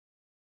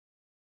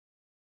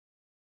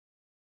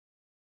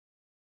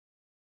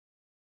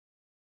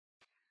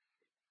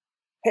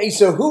Hey,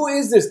 so who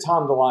is this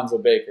Tom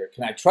Dalonzo-Baker?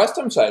 Can I trust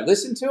him? Should I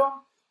listen to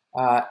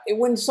him?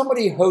 When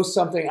somebody hosts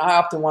something, I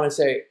often want to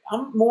say,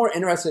 I'm more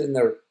interested in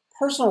their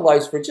personal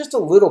lives for just a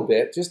little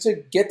bit, just to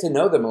get to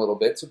know them a little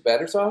bit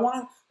better. So I want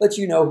to let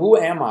you know, who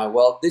am I?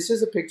 Well, this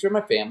is a picture of my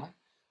family.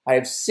 I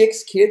have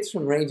 6 kids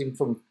ranging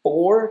from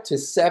 4 to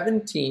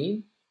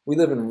 17. We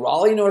live in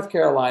Raleigh, North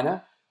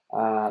Carolina.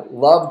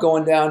 Love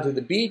going down to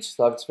the beach,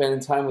 love spending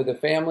time with the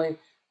family.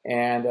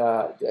 And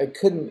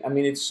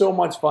it's so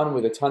much fun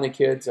with a ton of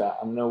kids. I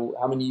don't know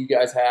how many you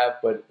guys have,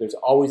 but there's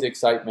always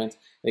excitement.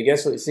 And I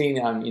guess seeing,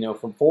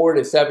 from 4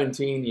 to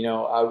 17,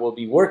 I will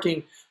be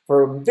working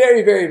for a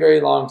very, very, very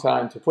long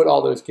time to put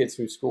all those kids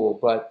through school.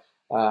 But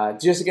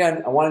just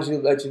again, I wanted to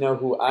let you know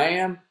who I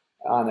am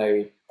on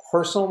a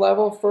personal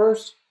level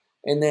first.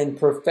 And then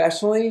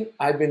professionally,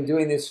 I've been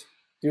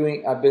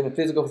I've been a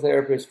physical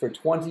therapist for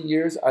 20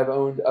 years. I've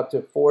owned up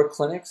to 4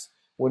 clinics.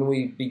 When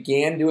we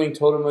began doing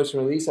total motion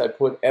release, I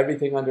put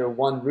everything under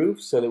one roof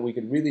so that we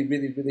could really,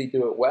 really, really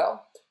do it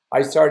well.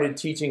 I started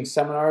teaching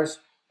seminars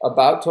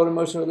about total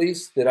motion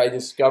release that I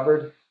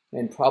discovered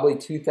in probably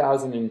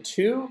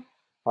 2002.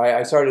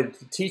 I started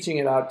teaching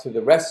it out to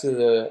the rest of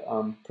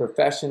the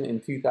profession in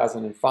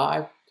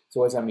 2005. So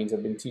what that means,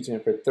 I've been teaching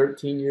it for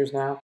 13 years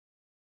now.